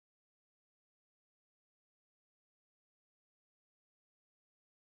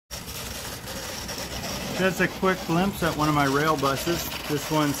Just a quick glimpse at one of my rail buses.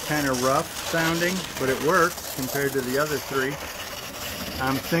 This one's kind of rough sounding, but it works compared to the other three.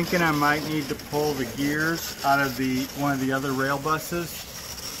 I'm thinking I might need to pull the gears out of one of the other rail buses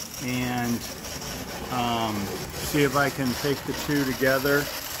and see if I can take the two together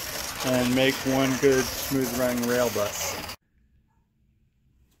and make one good smooth running rail bus.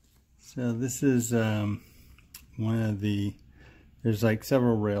 So this is one of the, there's like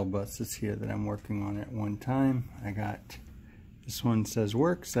several rail buses here that I'm working on at one time. I got, this one says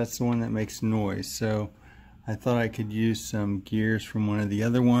works, that's the one that makes noise. So I thought I could use some gears from one of the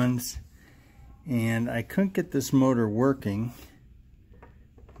other ones, and I couldn't get this motor working.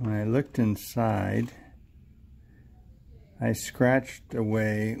 When I looked inside, I scratched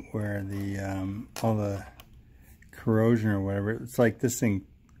away where the all the corrosion or whatever. It's like this thing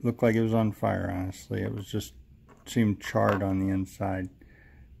looked like it was on fire, honestly. It was just seemed charred on the inside.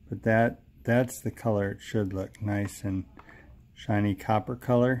 But that's the color it should look, nice and shiny copper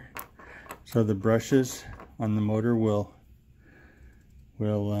color. So the brushes on the motor will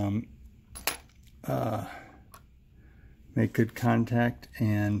make good contact,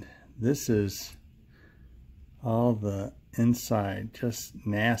 and this is all the inside, just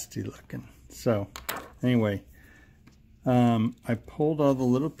nasty looking. So anyway, I pulled all the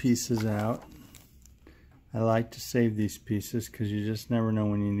little pieces out. I like to save these pieces because you just never know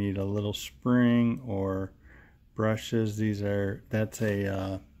when you need a little spring or brushes. That's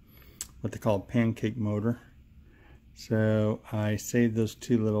a what they call a pancake motor. So I saved those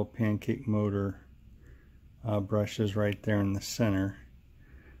two little pancake motor brushes right there in the center.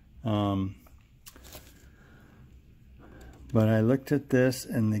 But I looked at this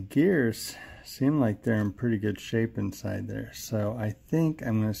and the gears seem like they're in pretty good shape inside there. So I think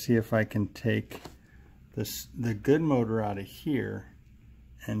I'm going to see if I can take the good motor out of here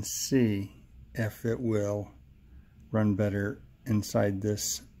and see if it will run better inside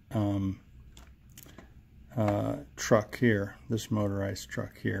this truck here, this motorized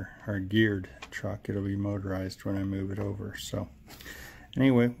truck here, or geared truck. It'll be motorized when I move it over. So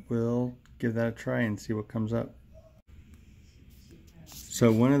anyway, we'll give that a try and see what comes up.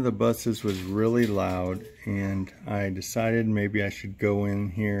 So one of the buses was really loud, and I decided maybe I should go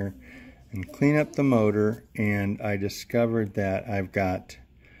in here and clean up the motor, and I discovered that I've got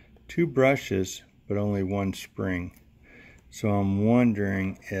two brushes but only one spring. So I'm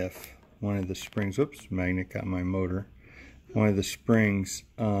wondering if one of the springs, oops, magnet got my motor, one of the springs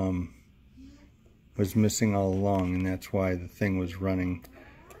was missing all along, and that's why the thing was running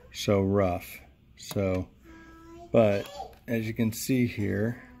so rough. So, but as you can see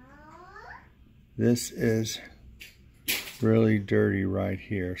here, this is really dirty right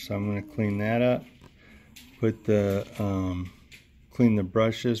here. So I'm going to clean that up, put the clean the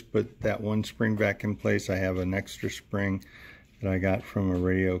brushes, put that one spring back in place. I have an extra spring that I got from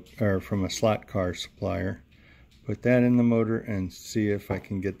a slot car supplier. Put that in the motor and see if I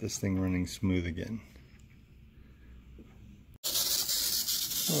can get this thing running smooth again.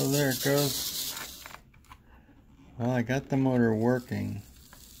 So there it goes. Well, I got the motor working.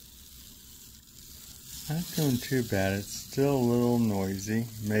 Not doing too bad. It's still a little noisy.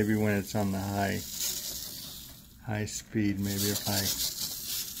 Maybe when it's on the high speed, maybe if I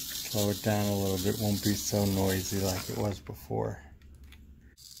slow it down a little bit, it won't be so noisy like it was before.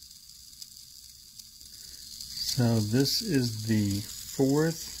 So this is the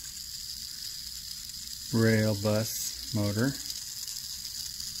 4th rail bus motor,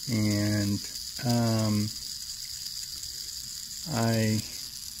 and I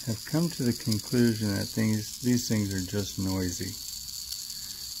have come to the conclusion that these things are just noisy.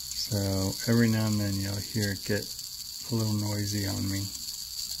 So every now and then you'll hear it get a little noisy on me.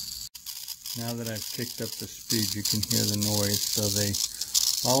 Now that I've kicked up the speed, you can hear the noise, so they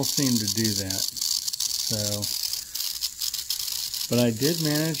all seem to do that. So, but I did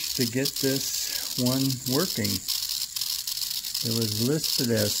manage to get this one working. It was listed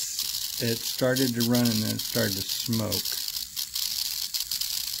as it started to run and then it started to smoke.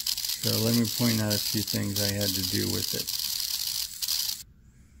 So let me point out a few things I had to do with it.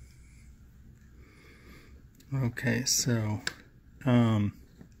 Okay, so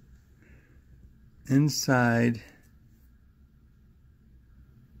inside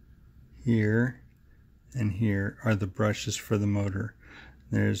here and here are the brushes for the motor.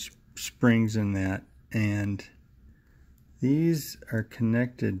 There's springs in that, and these are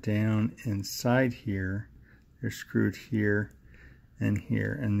connected down inside here. They're screwed here and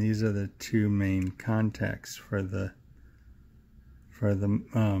here, and these are the two main contacts for the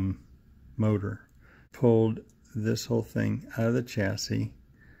motor. Pulled this whole thing out of the chassis,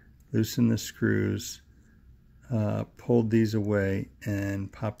 loosened the screws, pulled these away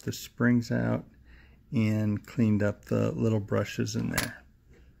and popped the springs out and cleaned up the little brushes in there.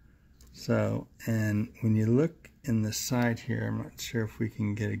 So, and when you look in the side here, I'm not sure if we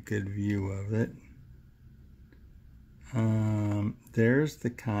can get a good view of it. There's the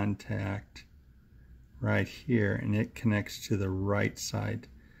contact right here, and it connects to the right side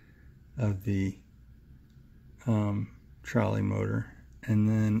of the trolley motor. And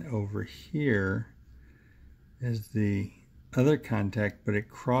then over here is the other contact, but it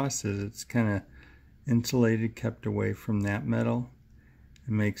crosses. It's kind of insulated, kept away from that metal.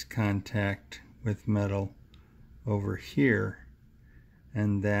 It makes contact with metal over here,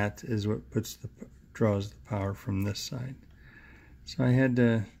 and that is what draws the power from this side. So I had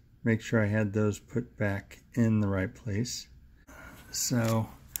to make sure I had those put back in the right place. So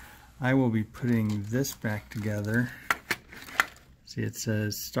I will be putting this back together. See, it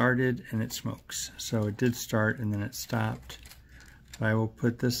says started and it smokes. So it did start and then it stopped. But I will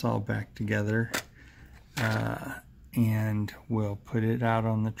put this all back together and we'll put it out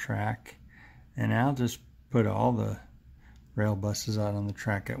on the track. And I'll just put all the rail buses out on the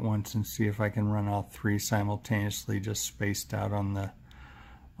track at once and see if I can run all three simultaneously, just spaced out on the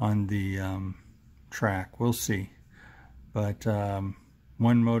track. We'll see. But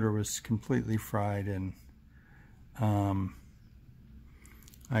one motor was completely fried, and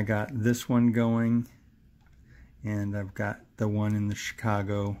I got this one going, and I've got the one in the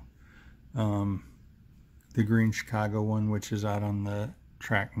Chicago, the green Chicago one, which is out on the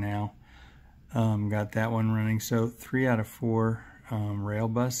track now. Got that one running. So 3 out of 4 rail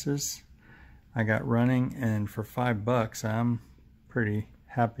buses I got running, and for $5 I'm pretty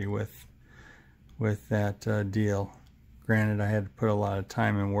happy with that deal. Granted, I had to put a lot of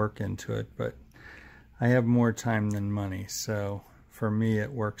time and work into it, but I have more time than money, so for me it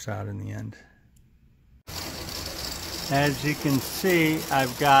works out in the end. As you can see,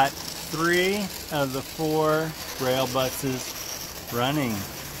 I've got 3 of the 4 rail buses running.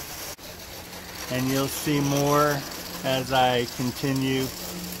 And you'll see more as I continue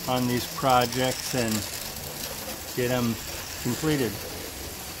on these projects and get them completed.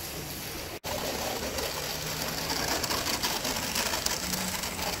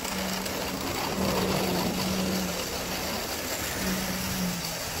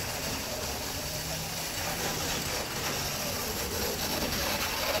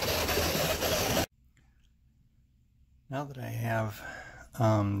 Now that I have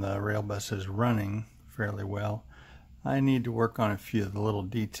the rail buses running fairly well, I need to work on a few of the little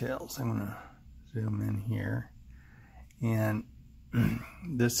details. I'm going to zoom in here, and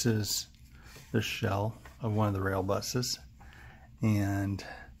this is the shell of one of the rail buses, and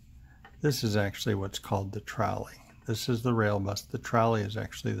this is actually what's called the trolley. This is the rail bus. The trolley is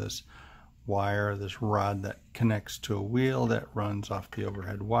actually this wire, this rod that connects to a wheel that runs off the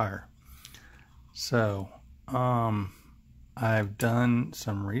overhead wire. So I've done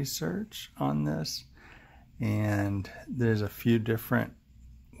some research on this, and there's a few different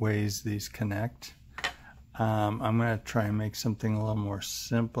ways these connect. I'm going to try and make something a little more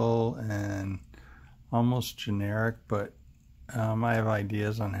simple and almost generic, but I have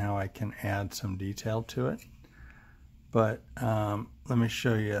ideas on how I can add some detail to it. But let me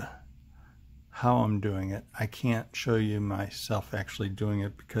show you how I'm doing it. I can't show you myself actually doing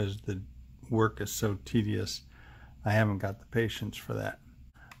it because the work is so tedious. I haven't got the patience for that.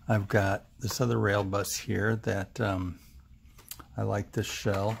 I've got this other rail bus here that I like this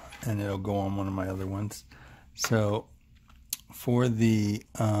shell, and it'll go on one of my other ones. So for the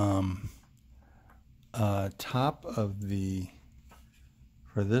top of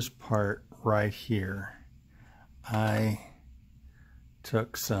for this part right here, I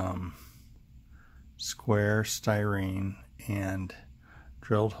took some square styrene and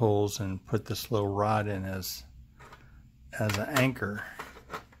drilled holes and put this little rod in as an anchor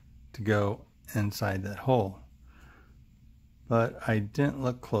to go inside that hole. But I didn't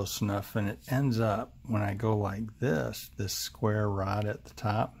look close enough, and it ends up, when I go like this square rod at the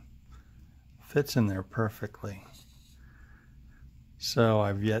top fits in there perfectly. So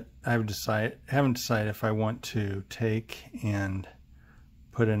haven't decided if I want to take and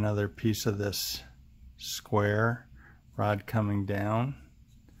put another piece of this square rod coming down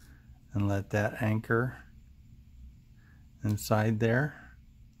and let that anchor inside there,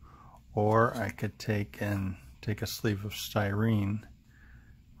 or I could take a sleeve of styrene,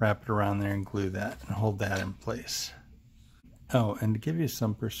 wrap it around there and glue that and hold that in place. Oh, and to give you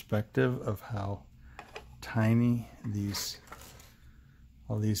some perspective of how tiny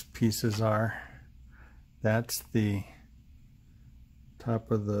all these pieces are, that's the top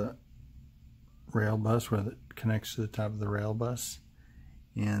of the rail bus where it connects to the top of the rail bus.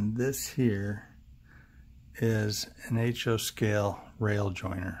 And this here is an HO scale rail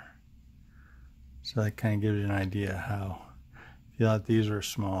joiner. So that kind of gives you an idea how, if you thought these were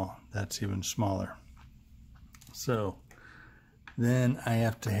small, that's even smaller. So then I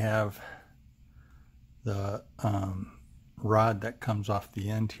have to have the rod that comes off the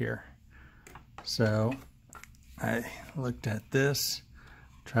end here. So I looked at this,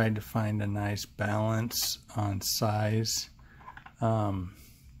 tried to find a nice balance on size.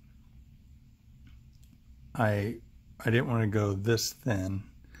 I didn't want to go this thin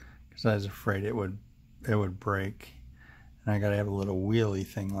because I was afraid it would break, and I got to have a little wheelie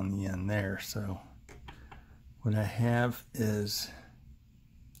thing on the end there. So what I have is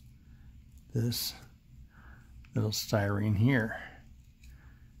this little styrene here,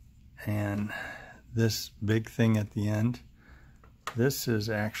 and this big thing at the end, this is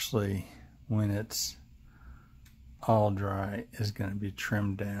actually, when it's all dry, is going to be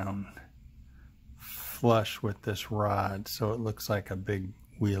trimmed down flush with this rod, so it looks like a big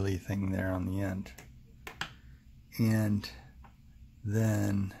wheelie thing there on the end. And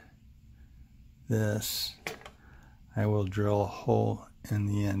then this, I will drill a hole in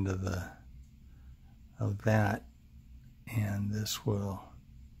the end of that, and this will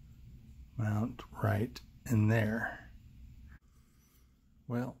mount right in there.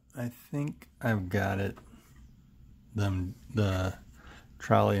 Well, I think I've got it, the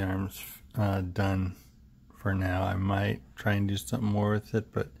trolley arms done for now. I might try and do something more with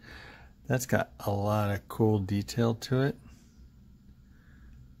it, but that's got a lot of cool detail to it.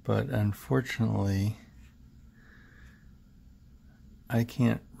 But unfortunately, I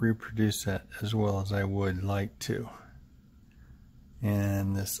can't reproduce that as well as I would like to.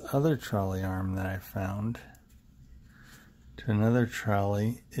 And this other trolley arm that I found to another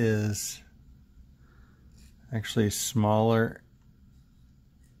trolley is actually smaller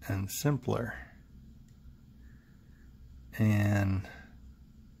and simpler. And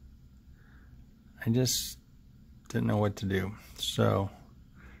I just didn't know what to do. So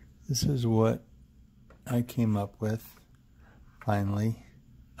this is what I came up with finally.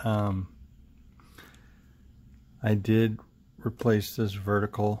 I did replace this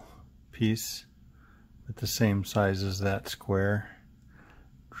vertical piece with the same size as that square.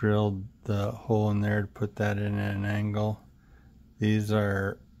 Drilled the hole in there to put that in at an angle. These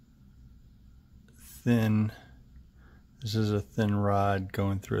are thin. This is a thin rod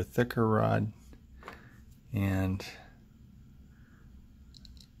going through a thicker rod, and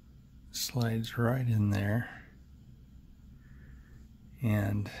slides right in there.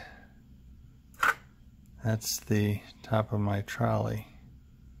 And that's the top of my trolley.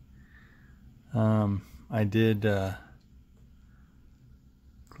 I did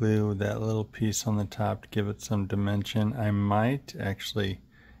glue that little piece on the top to give it some dimension. I might actually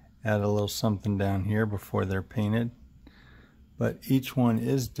add a little something down here before they're painted, but each one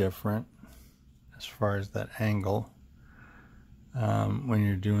is different as far as that angle. When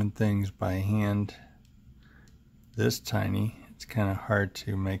you're doing things by hand this tiny, it's kind of hard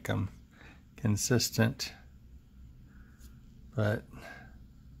to make them consistent, but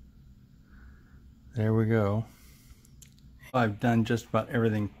there we go. I've done just about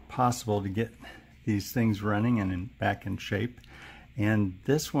everything possible to get these things running and back in shape, and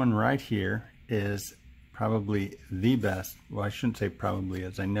this one right here is probably the best, well, I shouldn't say probably,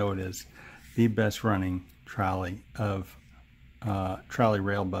 as I know it is the best running trolley of trolley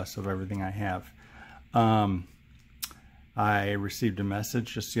rail bus of everything I have. I received a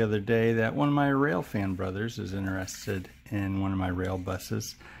message just the other day that one of my rail fan brothers is interested in one of my rail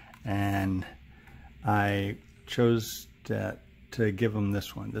buses, and I chose to give him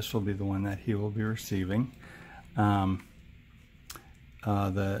this one. This will be the one that he will be receiving.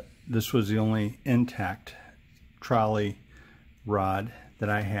 This was the only intact trolley rod that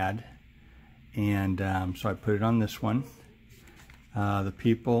I had, and so I put it on this one. The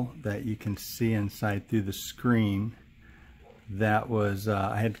people that you can see inside through the screen, that was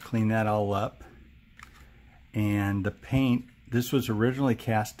I had to clean that all up, and the paint, this was originally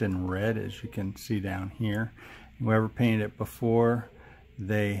cast in red, as you can see down here. Whoever painted it before,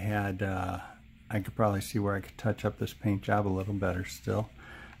 they had I could probably see where I could touch up this paint job a little better still,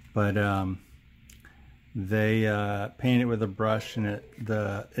 but they painted it with a brush, and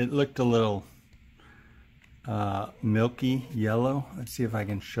it looked a little milky yellow. Let's see if I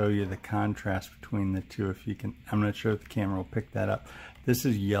can show you the contrast between the two. If you can, I'm not sure if the camera will pick that up. This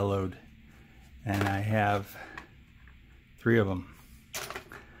is yellowed, and I have 3 of them,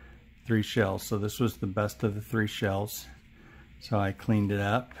 3 shells. So this was the best of the 3 shells. So I cleaned it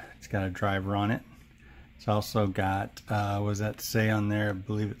up. It's got a driver on it. It's also got, what does that say on there? I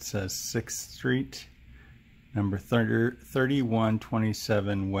believe it says 6th Street, number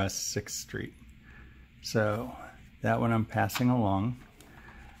 3127 West 6th Street. So that one I'm passing along.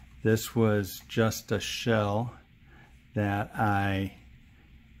 This was just a shell that I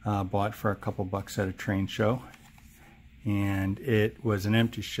bought for a couple bucks at a train show, and it was an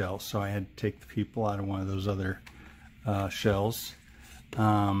empty shell, so I had to take the people out of one of those other shells.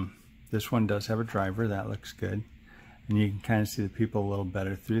 This one does have a driver. That looks good, and you can kind of see the people a little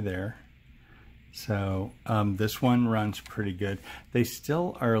better through there. So this one runs pretty good. They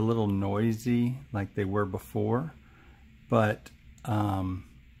still are a little noisy like they were before, but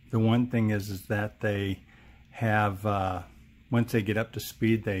the one thing is that they have, once they get up to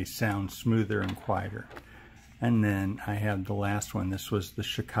speed, they sound smoother and quieter. And then I have the last one. This was the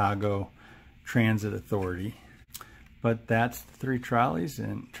Chicago Transit Authority. But that's the 3 trolleys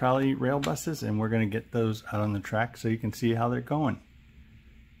and trolley rail buses, and we're going to get those out on the track so you can see how they're going.